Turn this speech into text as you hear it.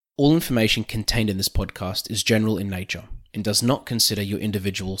All information contained in this podcast is general in nature and does not consider your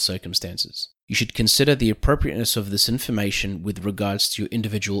individual circumstances. You should consider the appropriateness of this information with regards to your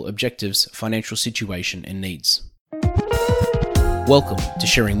individual objectives, financial situation, and needs. Welcome to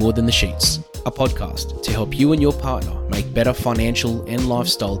Sharing More Than the Sheets, a podcast to help you and your partner make better financial and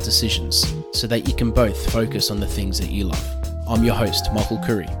lifestyle decisions so that you can both focus on the things that you love. I'm your host, Michael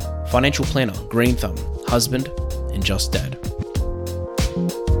Curry, financial planner, green thumb, husband, and just dad.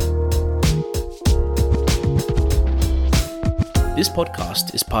 This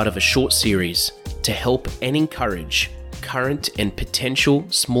podcast is part of a short series to help and encourage current and potential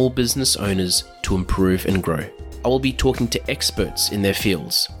small business owners to improve and grow. I will be talking to experts in their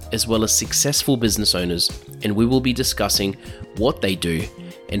fields, as well as successful business owners, and we will be discussing what they do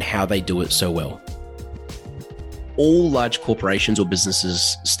and how they do it so well. All large corporations or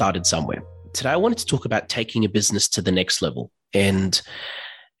businesses started somewhere. Today, I wanted to talk about taking a business to the next level and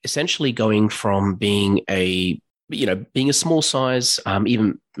essentially going from being a small size,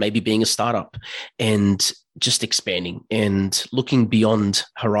 even maybe being a startup, and just expanding and looking beyond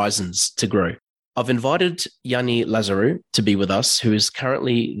horizons to grow. I've invited Yanni Lazarou to be with us, who is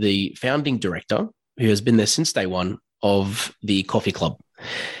currently the founding director, who has been there since day one of the Coffee Club.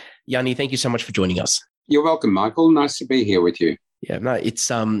 Yanni, thank you so much for joining us. You're welcome, Michael. Nice to be here with you. Yeah, no,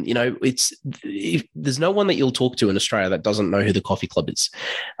 there's no one that you'll talk to in Australia that doesn't know who the Coffee Club is.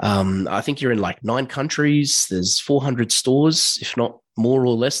 I think you're in like 9 countries. There's 400 stores, if not more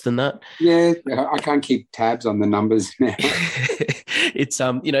or less than that. Yeah, I can't keep tabs on the numbers now.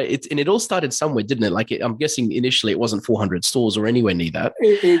 It all started somewhere, didn't it? Like, I'm guessing initially it wasn't 400 stores or anywhere near that.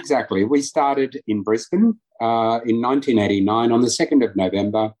 Exactly. We started in Brisbane in 1989 on the 2nd of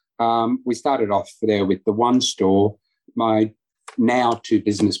November. We started off there with the one store. My now 2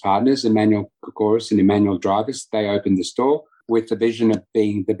 business partners, Emmanuel Kokoris and Emmanuel Drivers, they opened the store with the vision of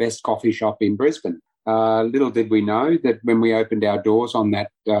being the best coffee shop in Brisbane. Little did we know that when we opened our doors on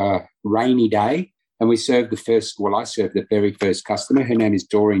that rainy day, and I served the very first customer. Her name is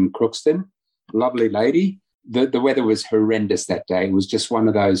Doreen Crookston, lovely lady. The weather was horrendous that day. It was just one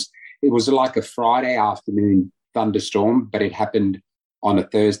of those, it was like a Friday afternoon thunderstorm, but it happened on a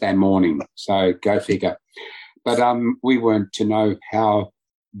Thursday morning. So go figure. But we weren't to know how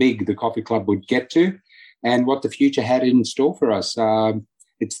big the Coffee Club would get to and what the future had in store for us.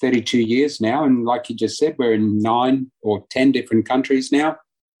 It's 32 years now, and like you just said, we're in 9 or 10 different countries now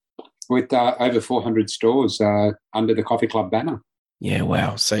with over 400 stores under the Coffee Club banner. Yeah,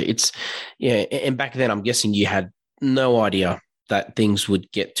 wow. So and back then I'm guessing you had no idea that things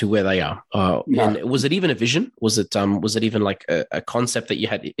would get to where they are. No. And was it even a vision? Was it even like a concept that you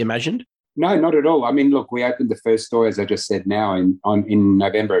had imagined? No, not at all. I mean, look, we opened the first store, as I just said now, in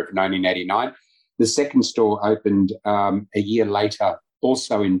November of 1989. The second store opened a year later,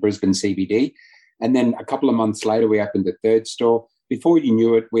 also in Brisbane CBD. And then a couple of months later, we opened the third store. Before you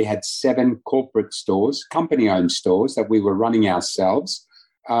knew it, we had 7 corporate stores, company-owned stores that we were running ourselves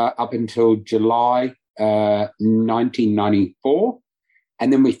up until July 1994.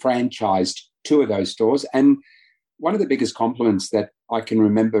 And then we franchised 2 of those stores. And one of the biggest compliments that I can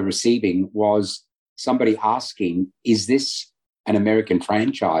remember receiving was somebody asking, is this an American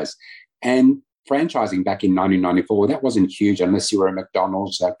franchise? And franchising back in 1994, that wasn't huge unless you were a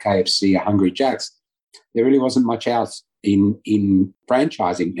McDonald's, a KFC, a Hungry Jack's. There really wasn't much else in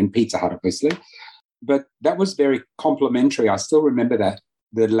franchising, and Pizza Hut, obviously. But that was very complimentary. I still remember that,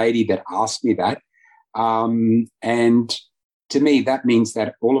 the lady that asked me that. And to me, that means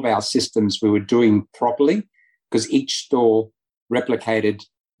that all of our systems we were doing properly, because each store replicated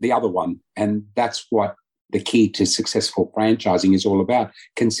the other one. And that's what the key to successful franchising is all about.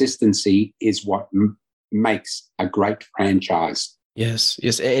 Consistency is what makes a great franchise. Yes.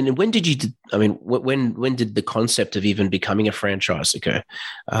 And when did when did the concept of even becoming a franchise occur?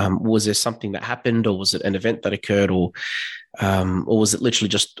 Was there something that happened, or was it an event that occurred, or was it literally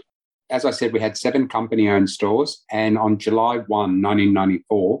just... As I said, we had 7 company-owned stores, and on July 1,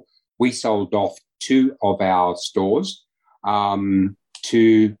 1994, we sold off 2 of our stores and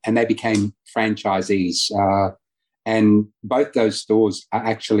they became franchisees. And both those stores are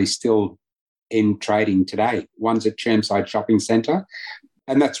actually still in trading today. One's at Chermside Shopping Centre,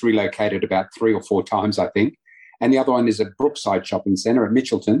 and that's relocated about 3 or 4 times, I think. And the other one is at Brookside Shopping Centre at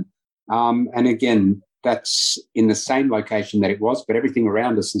Mitchelton. And again, that's in the same location that it was, but everything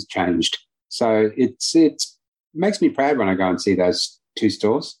around us has changed. So it makes me proud when I go and see those 2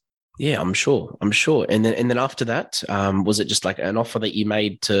 stores. Yeah, I'm sure. And then after that, was it just like an offer that you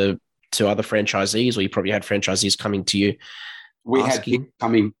made to other franchisees, or you probably had franchisees coming to you We asking?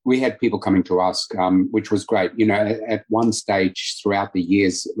 had people coming to us, which was great. You know, at one stage throughout the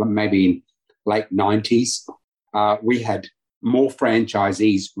years, maybe in late 90s, we had more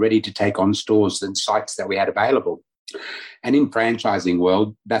franchisees ready to take on stores than sites that we had available. And in franchising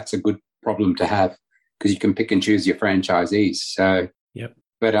world, that's a good problem to have because you can pick and choose your franchisees. So, Yep.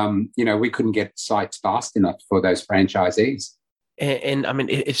 But you know, we couldn't get sites fast enough for those franchisees. And I mean,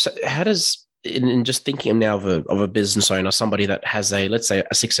 how does, in just thinking now of a business owner, somebody that has let's say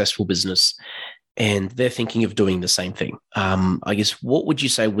a successful business, and they're thinking of doing the same thing. I guess, what would you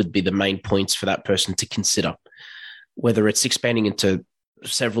say would be the main points for that person to consider, whether it's expanding into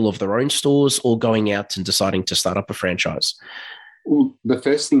several of their own stores or going out and deciding to start up a franchise? Well, the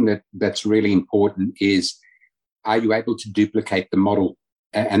first thing that's really important is, are you able to duplicate the model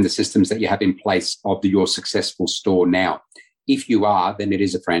and the systems that you have in place of your successful store now? If you are, then it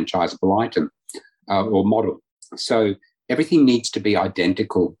is a franchisable item or model. So everything needs to be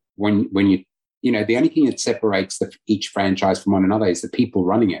identical when you know, the only thing that separates each franchise from one another is the people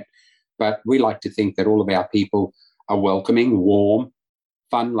running it. But we like to think that all of our people are welcoming, warm,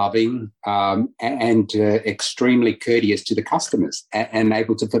 fun-loving, and extremely courteous to the customers and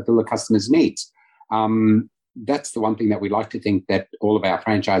able to fulfill the customers' needs. That's the one thing that we like to think that all of our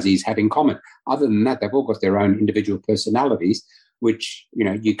franchisees have in common. Other than that, they've all got their own individual personalities, which, you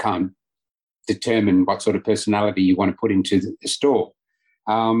know, you can't determine what sort of personality you want to put into the store.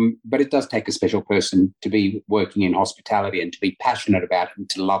 But it does take a special person to be working in hospitality and to be passionate about it and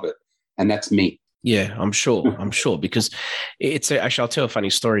to love it. And that's me. Yeah, I'm sure, because actually, I'll tell a funny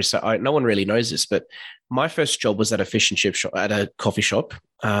story. So no one really knows this, but my first job was at a fish and chip shop, at a coffee shop.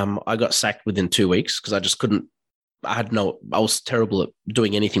 I got sacked within 2 weeks because I just couldn't, I was terrible at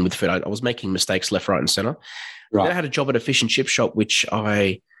doing anything with food. I was making mistakes left, right, and center. Right. Then I had a job at a fish and chip shop, which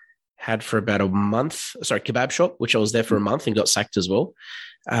I had for about a month. Sorry, kebab shop, which I was there for a month and got sacked as well.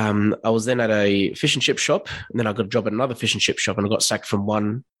 I was then at a fish and chip shop, and then I got a job at another fish and chip shop, and I got sacked from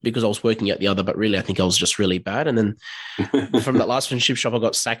one because I was working at the other, but really I think I was just really bad. And then from that last fish and chip shop, I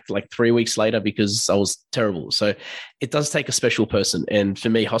got sacked like 3 weeks later because I was terrible. So it does take a special person. And for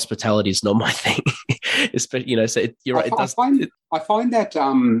me, hospitality is not my thing. You know, so you're right. I find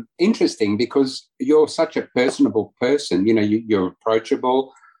that interesting because you're such a personable person. You know, you're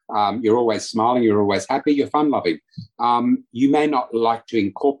approachable. You're always smiling, you're always happy, you're fun-loving. You may not like to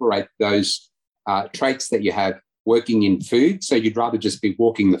incorporate those traits that you have working in food, so you'd rather just be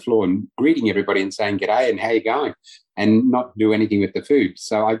walking the floor and greeting everybody and saying g'day and how you going, and not do anything with the food.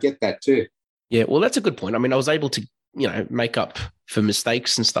 So I get that too. Yeah, well, that's a good point. I mean, I was able to, you know, make up for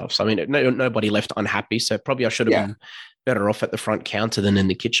mistakes and stuff. So, I mean, nobody left unhappy, so probably I should have been better off at the front counter than in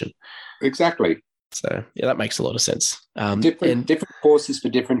the kitchen. Exactly. So, yeah, that makes a lot of sense. Different horses for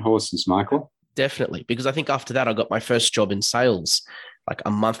different horses, Michael. Definitely, because I think after that, I got my first job in sales, like a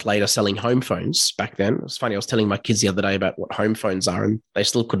month later, selling home phones. Back then, it was funny. I was telling my kids the other day about what home phones are, and they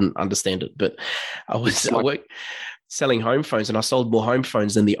still couldn't understand it. But I worked selling home phones, and I sold more home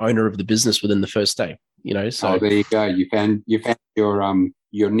phones than the owner of the business within the first day. You know, so there you go. You found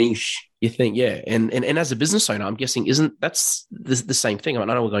your niche. You think, yeah. And as a business owner, I'm guessing that's the same thing. I mean,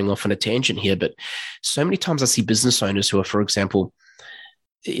 I know we're going off on a tangent here, but so many times I see business owners who are, for example,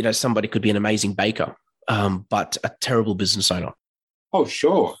 you know, somebody could be an amazing baker, but a terrible business owner. Oh,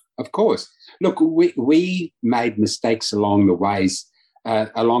 sure. Of course. Look, we made mistakes along the way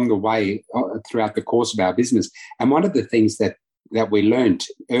throughout the course of our business. And one of the things that we learned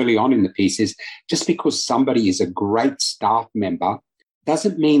early on in the piece is just because somebody is a great staff member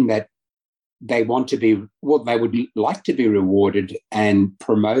doesn't mean that they want to be, well, they would like to be rewarded and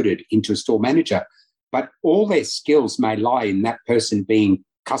promoted into a store manager, but all their skills may lie in that person being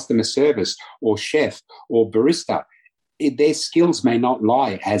customer service or chef or barista. Their skills may not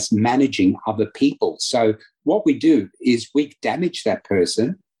lie as managing other people. So what we do is we damage that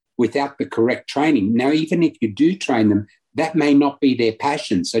person without the correct training. Now, even if you do train them, that may not be their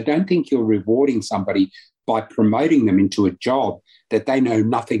passion. So don't think you're rewarding somebody by promoting them into a job that they know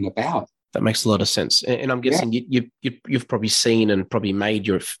nothing about. That makes a lot of sense. And I'm guessing you've probably seen and probably made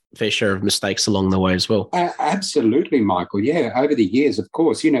your fair share of mistakes along the way as well. Absolutely, Michael. Yeah, over the years, of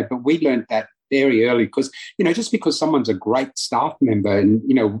course, you know, but we learned that very early because, you know, just because someone's a great staff member and,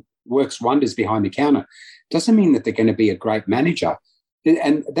 you know, works wonders behind the counter doesn't mean that they're going to be a great manager.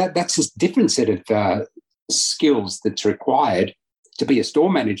 And that's a different set of skills that's required to be a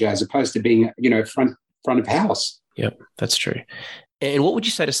store manager as opposed to being, you know, front of house. Yep, that's true. And what would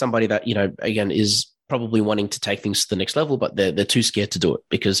you say to somebody that, you know, again, is probably wanting to take things to the next level, but they're too scared to do it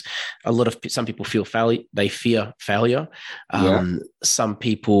because some people feel they fear failure. Some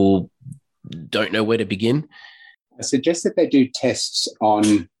people don't know where to begin. suggest that they do tests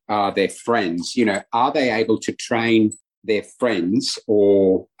on their friends. You know, are they able to train their friends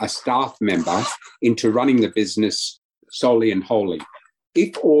or a staff member into running the business solely and wholly?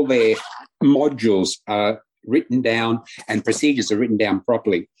 If all their modules are written down and procedures are written down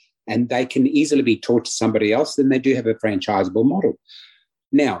properly and they can easily be taught to somebody else, then they do have a franchisable model.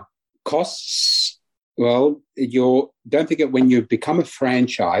 Now, costs, well, don't forget when you become a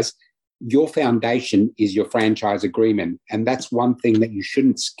franchise, your foundation is your franchise agreement. And that's one thing that you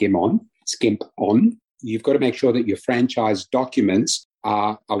shouldn't skimp on. You've got to make sure that your franchise documents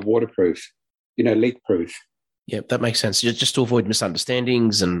are waterproof, leak-proof. Yeah, that makes sense. Just to avoid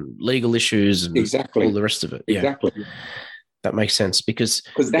misunderstandings and legal issues and all the rest of it. Yeah. Exactly. That makes sense because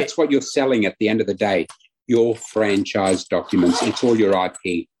that's what you're selling at the end of the day, your franchise documents. It's all your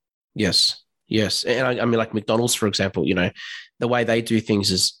IP. Yes. And I mean, like McDonald's, for example, the way they do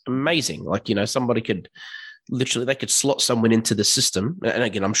things is amazing. Like, somebody could they could slot someone into the system. And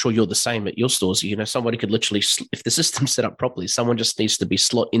again, I'm sure you're the same at your stores. Somebody could literally, if the system's set up properly, someone just needs to be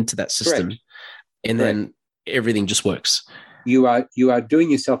slot into that system. Correct. And then everything just works. You are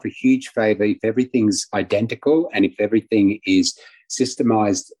doing yourself a huge favor if everything's identical and if everything is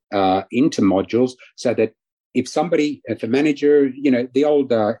systemized into modules, so that if a manager, the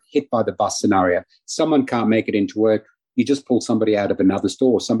old hit by the bus scenario, someone can't make it into work, you just pull somebody out of another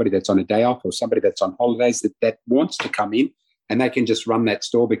store, or somebody that's on a day off, or somebody that's on holidays that wants to come in, and they can just run that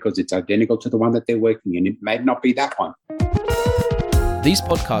store because it's identical to the one that they're working in. It may not be that one. These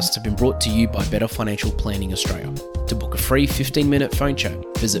podcasts have been brought to you by Better Financial Planning Australia. To book a free 15-minute phone chat,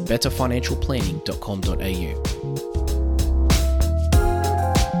 visit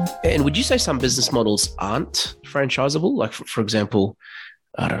betterfinancialplanning.com.au. And would you say some business models aren't franchisable? Like, for example,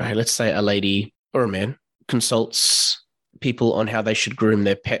 I don't know, let's say a lady or a man consults people on how they should groom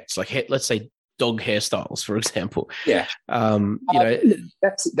their pets, like let's say dog hairstyles, for example. Yeah.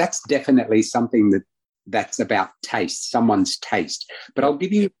 That's definitely something that's about taste, someone's taste. But I'll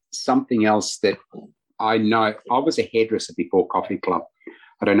give you something else that I know. I was a hairdresser before Coffee Club.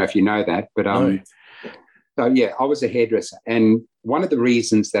 I don't know if you know that, but No. So yeah, I was a hairdresser. And one of the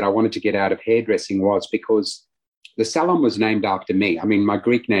reasons that I wanted to get out of hairdressing was because the salon was named after me. I mean, my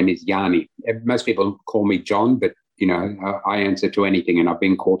Greek name is Yanni. Most people call me John, but, I answer to anything, and I've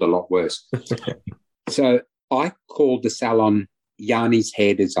been called a lot worse. So I called the salon Yanni's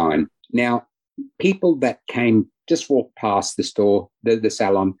Hair Design. Now, people that just walked past the store, the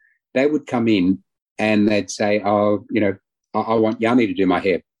salon, they would come in and they'd say, oh, I want Yanni to do my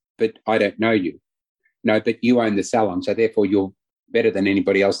hair, but I don't know you. No, but you own the salon, so therefore you're better than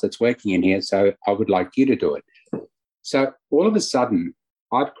anybody else that's working in here, so I would like you to do it. So all of a sudden,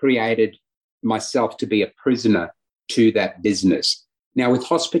 I've created myself to be a prisoner to that business. Now, with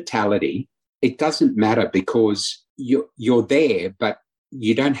hospitality, it doesn't matter because you're there, but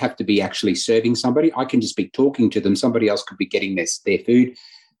you don't have to be actually serving somebody. I can just be talking to them. Somebody else could be getting their food.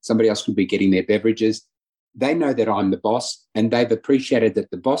 Somebody else could be getting their beverages. They know that I'm the boss, and they've appreciated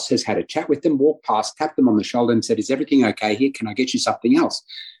that the boss has had a chat with them, walked past, tapped them on the shoulder and said, is everything okay here? Can I get you something else?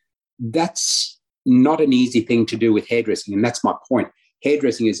 That's not an easy thing to do with hairdressing, and that's my point.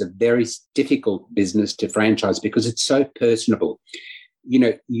 Hairdressing is a very difficult business to franchise because it's so personable.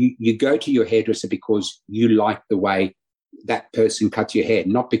 You go to your hairdresser because you like the way that person cuts your hair,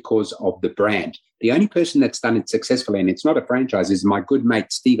 not because of the brand. The only person that's done it successfully, and it's not a franchise, is my good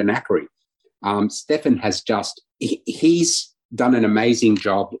mate, Stephen Ackery. Stephen he's done an amazing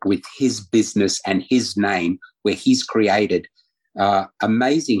job with his business and his name, where he's created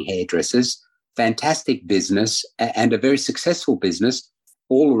amazing hairdressers, fantastic business, and a very successful business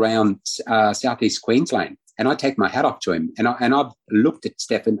all around Southeast Queensland. And I take my hat off to him. And I've looked at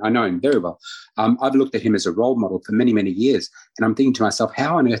Stephen. I know him very well. I've looked at him as a role model for many, many years. And I'm thinking to myself,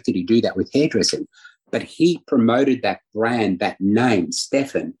 how on earth did he do that with hairdressing? But he promoted that brand, that name,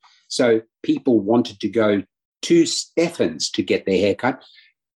 Stephen. So people wanted to go to Stephen's to get their haircut.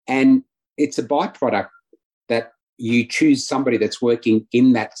 And it's a byproduct that you choose somebody that's working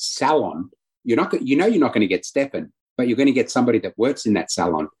in that salon. You're not going to get Stephen, but you're going to get somebody that works in that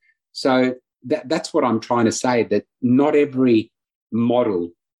salon. So that's what I'm trying to say, that not every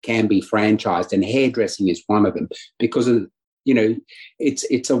model can be franchised, and hairdressing is one of them because of,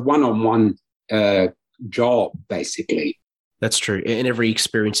 it's a one-on-one job, basically. That's true. And every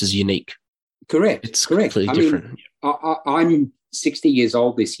experience is unique. Correct. It's completely different. I'm 60 years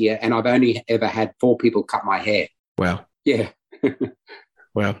old this year, and I've only ever had 4 people cut my hair. Wow. Yeah.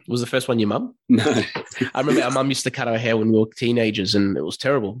 Wow. Was the first one your mum? No. I remember our mum used to cut our hair when we were teenagers, and it was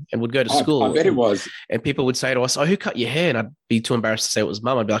terrible. And we'd go to school. I bet it was. And people would say to us, oh, who cut your hair? And I'd be too embarrassed to say it was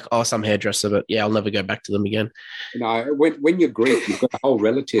mum. I'd be like, oh, some hairdresser, but yeah, I'll never go back to them again. When you're Greek, you've got a whole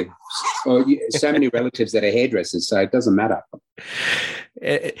relative, or so many relatives that are hairdressers, so it doesn't matter.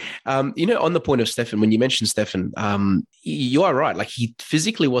 On the point of Stefan, when you mentioned Stefan, you are right. Like, he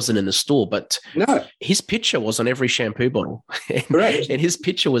physically wasn't in the store, but no, his picture was on every shampoo bottle. Correct. And his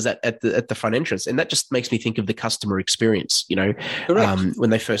picture was at the front entrance. And that just makes me think of the customer experience, when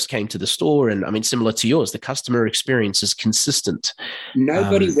they first came to the store. And I mean, similar to yours, the customer experience is consistent.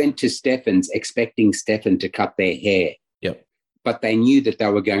 Nobody went to Stefan's expecting Stefan to cut their hair. Yep. But they knew that they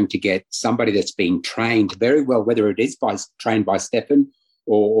were going to get somebody that's being trained very well, whether it is trained by Stefan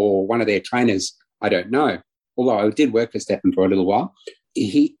or one of their trainers, I don't know. Although I did work for Stefan for a little while.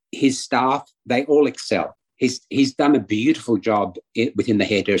 His staff, they all excel. He's done a beautiful job within the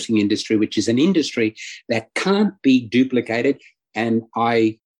hairdressing industry, which is an industry that can't be duplicated. And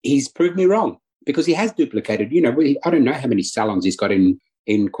he's proved me wrong, because he has duplicated. I don't know how many salons he's got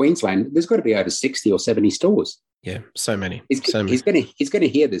in Queensland. There's got to be over 60 or 70 stores. Yeah, so many. He's going to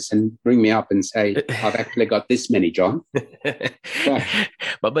hear this and bring me up and say, I've actually got this many, John.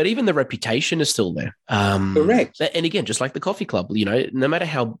 But even the reputation is still there. Correct. And again, just like the coffee club, no matter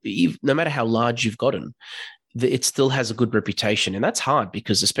how large you've gotten, it still has a good reputation. And that's hard,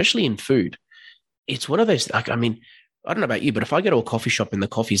 because especially in food, it's one of those, like, I mean, I don't know about you, but if I go to a coffee shop and the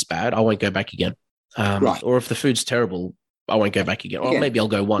coffee's bad, I won't go back again. Right. Or if the food's terrible, I won't go back again. Or maybe I'll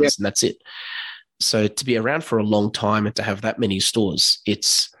go once and that's it. So to be around for a long time and to have that many stores,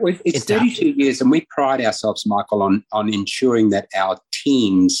 it's 32 years, and we pride ourselves, Michael, on ensuring that our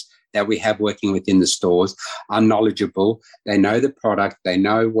teams that we have working within the stores are knowledgeable. They know the product. They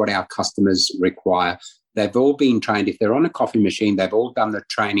know what our customers require. They've all been trained. If they're on a coffee machine, they've all done the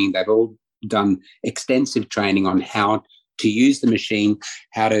training. They've all done extensive training on how to use the machine,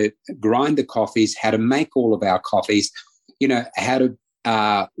 how to grind the coffees, how to make all of our coffees, how to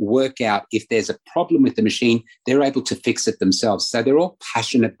work out if there's a problem with the machine. They're able to fix it themselves. So they're all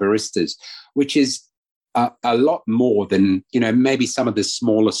passionate baristas, which is a lot more than, maybe some of the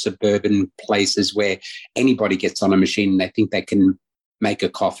smaller suburban places where anybody gets on a machine and they think they can make a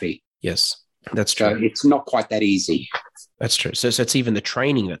coffee. Yes, that's true. So it's not quite that easy. That's true. So it's even the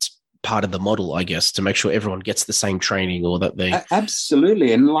training that's part of the model, I guess, to make sure everyone gets the same training, or that they...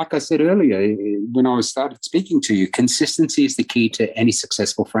 Absolutely. And like I said earlier, when I started speaking to you, consistency is the key to any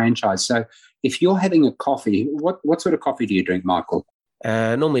successful franchise. So if you're having a coffee, what sort of coffee do you drink, Michael?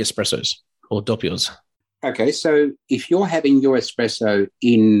 Normally espressos or doppios. Okay, so if you're having your espresso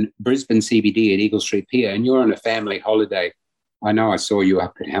in Brisbane CBD at Eagle Street Pier and you're on a family holiday, I know I saw you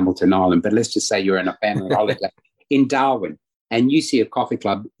up at Hamilton Island, but let's just say you're on a family holiday in Darwin, and you see a coffee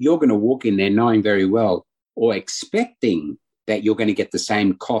club, you're going to walk in there knowing very well, or expecting, that you're going to get the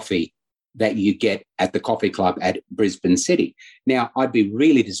same coffee that you get at the coffee club at Brisbane City. Now, I'd be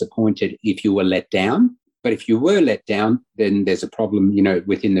really disappointed if you were let down, but if you were let down, then there's a problem,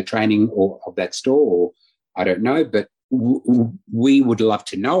 within the training of that store, or I don't know, but we would love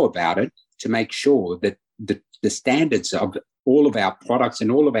to know about it to make sure that the standards of all of our products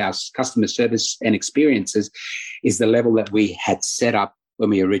and all of our customer service and experiences is the level that we had set up when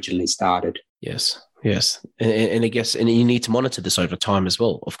we originally started. Yes. And I guess, and you need to monitor this over time as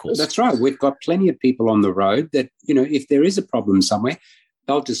well, of course. That's right. We've got plenty of people on the road that, if there is a problem somewhere,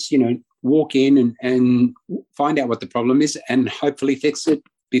 they'll just, walk in and find out what the problem is and hopefully fix it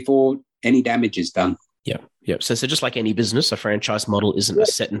before any damage is done. Yeah. So just like any business, a franchise model isn't a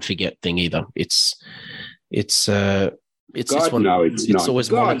set and forget thing either. It's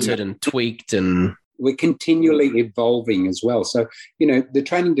always monitored and tweaked, and we're continually evolving as well. So, the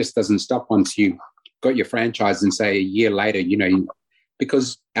training just doesn't stop once you got your franchise and say a year later,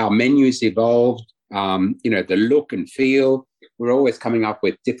 because our menus evolved, the look and feel, we're always coming up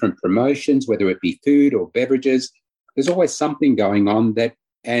with different promotions, whether it be food or beverages. There's always something going on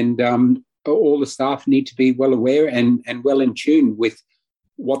all the staff need to be well aware and well in tune with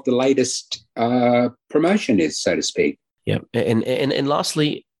what the latest promotion is, so to speak. Yeah. And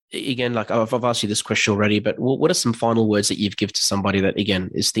lastly, again, like I've asked you this question already, but what are some final words that you've given to somebody that, again,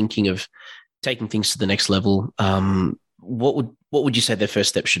 is thinking of taking things to the next level? What would you say their first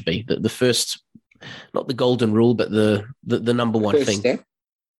step should be? The first, not the golden rule, but the number one first thing. Step?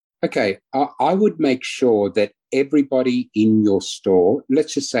 Okay. I would make sure that everybody in your store,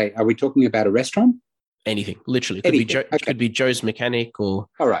 let's just say, are we talking about a restaurant? Anything, literally. It could be Joe's Mechanic or...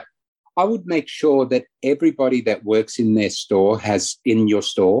 All right. I would make sure that everybody that works in their store in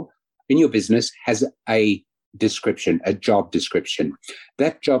your business, has a description, a job description.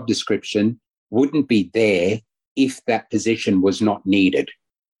 That job description wouldn't be there if that position was not needed.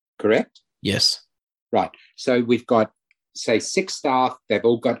 Correct? Yes. Right. So we've got say 6 staff, they've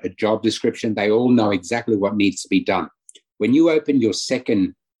all got a job description. They all know exactly what needs to be done. When you open your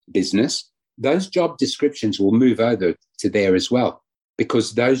second business, those job descriptions will move over to there as well,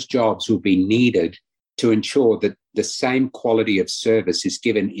 because those jobs will be needed to ensure that the same quality of service is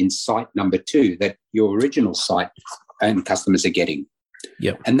given in site number 2 that your original site and customers are getting.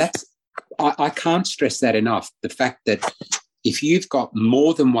 Yep. And that's, I can't stress that enough. The fact that if you've got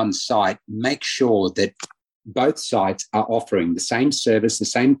more than one site, make sure that both sites are offering the same service, the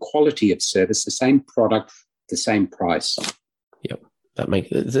same quality of service, the same product, the same price. Yep.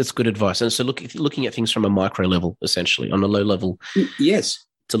 That's good advice. And so looking at things from a micro level, essentially, on a low level. Yes.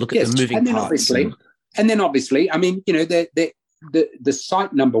 To look at the moving parts. And then obviously, I mean, you know, the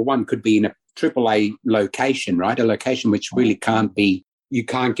site number 1 could be in a AAA location, right? A location which really you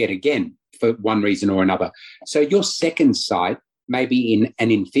can't get again for one reason or another. So your second site may be in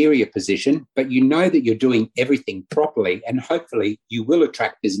an inferior position, but you know that you're doing everything properly, and hopefully you will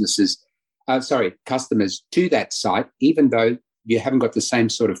attract customers to that site, even though you haven't got the same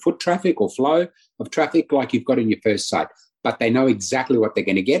sort of foot traffic or flow of traffic like you've got in your first site. But they know exactly what they're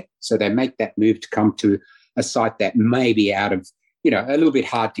going to get, so they make that move to come to a site that may be out of, you know, a little bit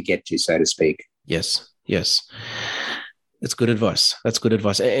hard to get to, so to speak. Yes. That's good advice.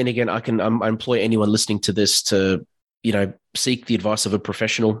 And again, I employ anyone listening to this to, you know, seek the advice of a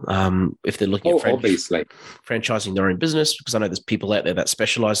professional if they're looking at franchising their own business, because I know there's people out there that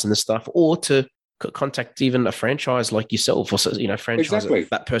specialize in this stuff, or to contact even a franchise like yourself, or, you know, franchise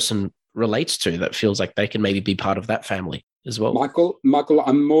that person relates to, that feels like they can maybe be part of that family as well. Michael,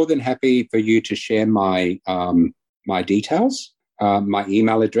 I'm more than happy for you to share my my details, my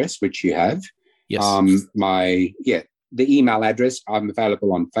email address, which you have. Yes. The email address, I'm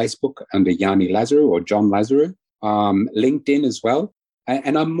available on Facebook under Yanni Lazaru or John Lazaru, LinkedIn as well.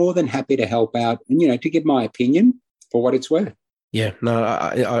 And I'm more than happy to help out and, you know, to give my opinion for what it's worth. Yeah, no,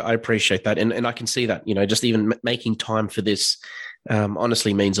 I appreciate that. And I can see that, you know, just even making time for this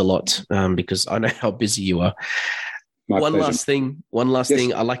honestly means a lot because I know how busy you are. One last thing.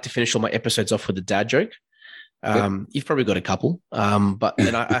 I like to finish all my episodes off with a dad joke. You've probably got a couple, but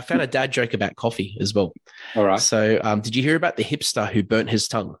I found a dad joke about coffee as well. All right. So did you hear about the hipster who burnt his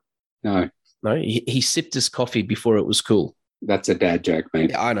tongue? No. He sipped his coffee before it was cool. That's a dad joke,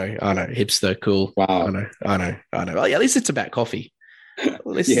 mate. Yeah, I know. Hipster, cool. Wow. I know. Well, yeah, at least it's about coffee.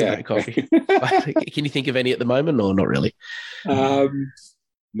 It's about coffee. Can you think of any at the moment, or not really?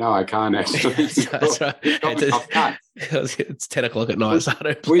 No, I can't actually. That's right. It's 10 o'clock at night, so I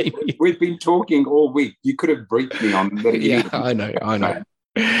don't blame you. We've been talking all week. You could have briefed me on that. Yeah, I know.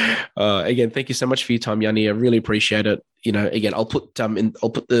 Again, thank you so much for your time, Yanni. I really appreciate it. You know, again, I'll put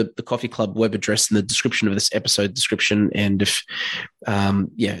the Coffee Club web address in the description of this episode description. And if, I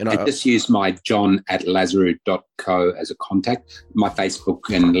just use my john@lazaru.co as a contact. My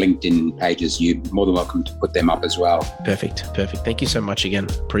Facebook and LinkedIn pages, you're more than welcome to put them up as well. Perfect. Thank you so much again.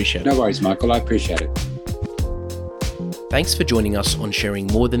 Appreciate it. No worries, Michael. I appreciate it. Thanks for joining us on Sharing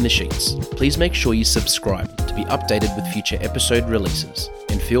More Than the Sheets. Please make sure you subscribe to be updated with future episode releases,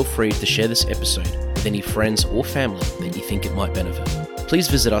 and feel free to share this episode with any friends or family that you think it might benefit. Please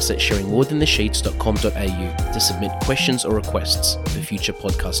visit us at sharingmorethanthesheets.com.au to submit questions or requests for future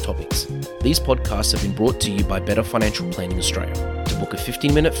podcast topics. These podcasts have been brought to you by Better Financial Planning Australia. To book a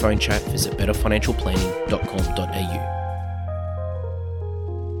 15-minute phone chat, visit betterfinancialplanning.com.au.